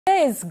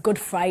Today is Good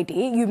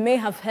Friday. You may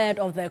have heard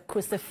of the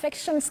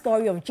crucifixion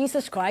story of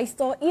Jesus Christ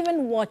or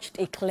even watched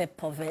a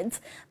clip of it.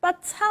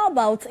 But how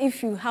about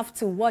if you have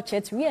to watch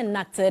it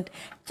reenacted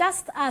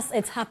just as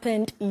it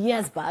happened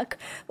years back?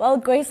 Well,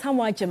 Grace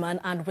Hamwajiman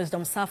and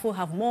Wisdom Safo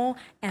have more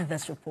in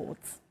this report.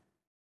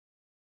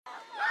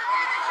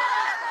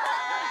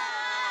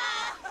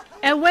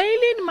 A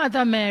wailing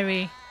Mother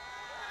Mary,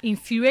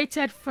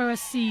 infuriated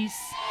Pharisees,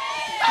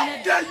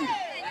 how dare you!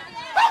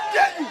 How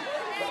dare you!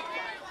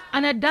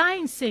 And a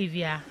dying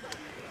Savior.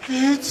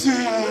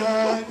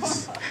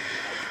 Jesus,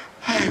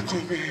 I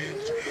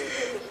commit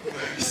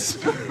my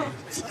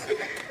spirit.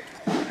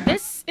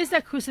 This is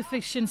the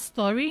crucifixion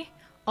story,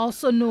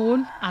 also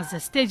known as the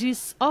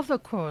stages of the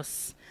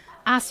cross,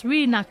 as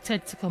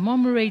reenacted to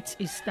commemorate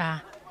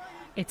Easter.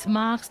 It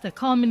marks the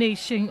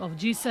culmination of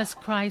Jesus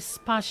Christ's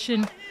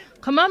passion,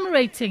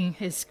 commemorating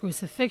his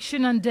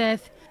crucifixion and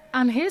death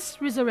and his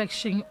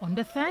resurrection on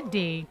the third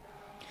day.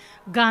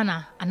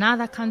 Ghana and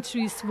other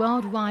countries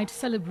worldwide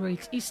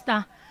celebrate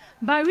Easter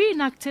by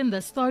reenacting the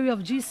story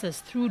of Jesus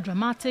through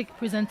dramatic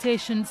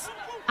presentations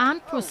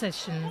and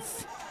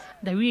processions.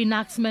 The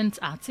reenactments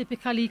are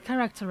typically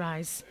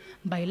characterized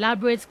by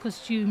elaborate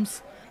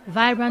costumes,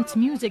 vibrant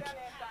music,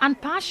 and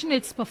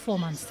passionate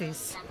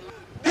performances.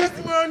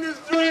 This man is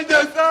doing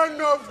the Son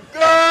of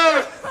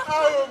God!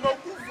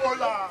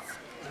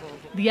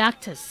 The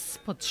actors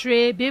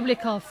portray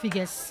biblical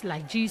figures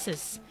like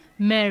Jesus,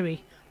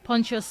 Mary,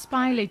 Pontius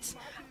Pilate,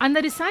 and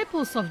the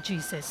disciples of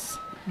Jesus.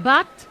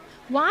 But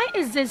why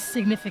is this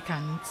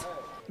significant?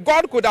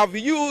 God could have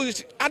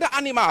used other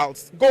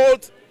animals,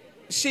 goats,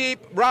 sheep,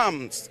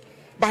 rams,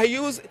 but he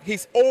used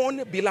his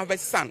own beloved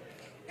Son,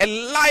 a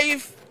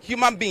live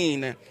human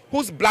being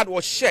whose blood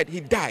was shed. He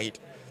died.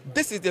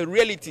 This is the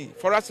reality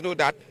for us to know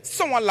that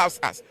someone loves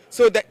us.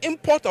 So the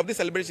import of this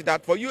celebration is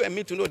that for you and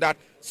me to know that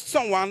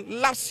someone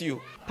loves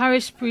you.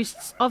 Parish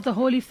priests of the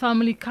Holy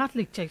Family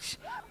Catholic Church,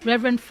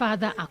 Reverend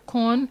Father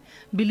Akon,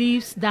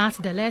 believes that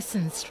the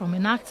lessons from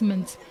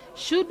enactment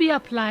should be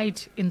applied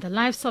in the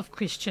lives of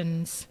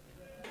Christians.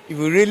 If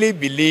we really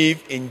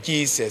believe in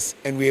Jesus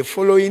and we are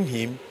following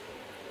him,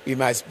 we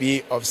must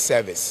be of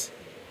service.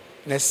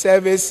 And a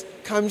service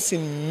comes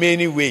in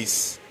many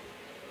ways.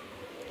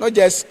 Not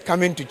just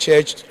coming to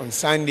church on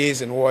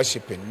Sundays and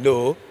worshiping,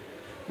 no,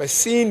 but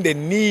seeing the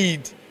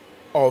need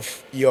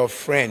of your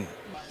friend.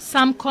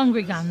 Some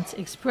congregants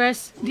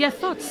express their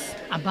thoughts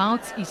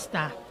about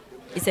Easter.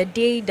 It's a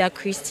day that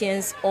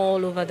Christians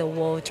all over the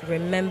world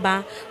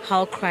remember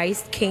how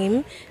Christ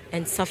came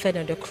and suffered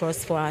on the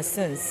cross for our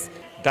sins.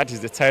 That is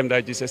the time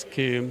that Jesus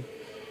came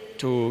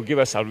to give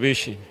us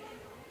salvation.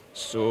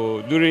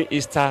 So during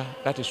Easter,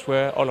 that is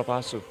where all of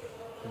us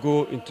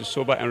go into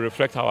sober and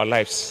reflect our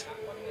lives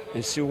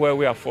and see where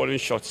we are falling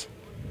short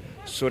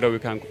so that we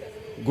can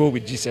go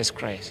with Jesus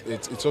Christ.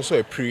 It's also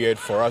a period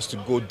for us to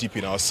go deep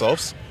in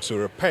ourselves, to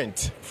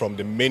repent from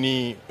the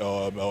many,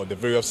 the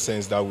various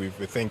sins that we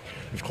think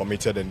we've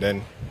committed, and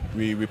then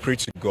we pray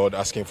to God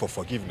asking for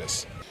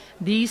forgiveness.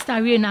 The Easter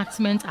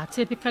reenactments are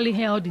typically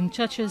held in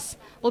churches,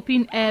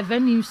 open-air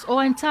venues,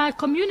 or entire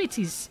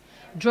communities,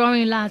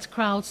 drawing large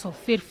crowds of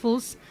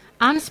faithfuls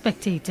and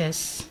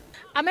spectators.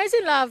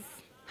 Amazing love,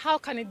 how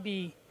can it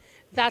be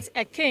that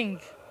a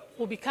king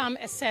will become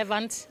a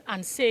servant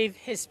and save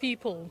his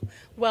people?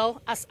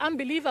 Well, as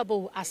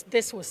unbelievable as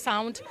this will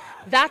sound,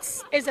 that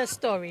is a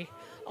story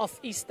of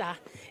Easter.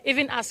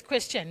 Even as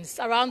Christians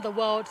around the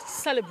world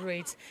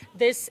celebrate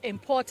this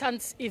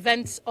important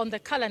event on the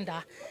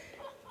calendar,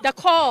 the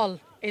call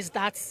is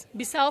that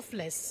be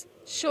selfless,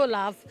 show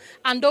love,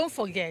 and don't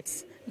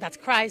forget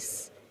that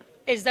Christ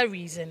is the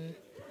reason.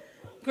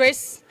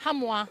 Grace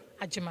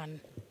Hamwajiman,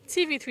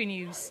 TV3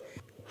 News,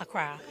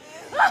 Accra.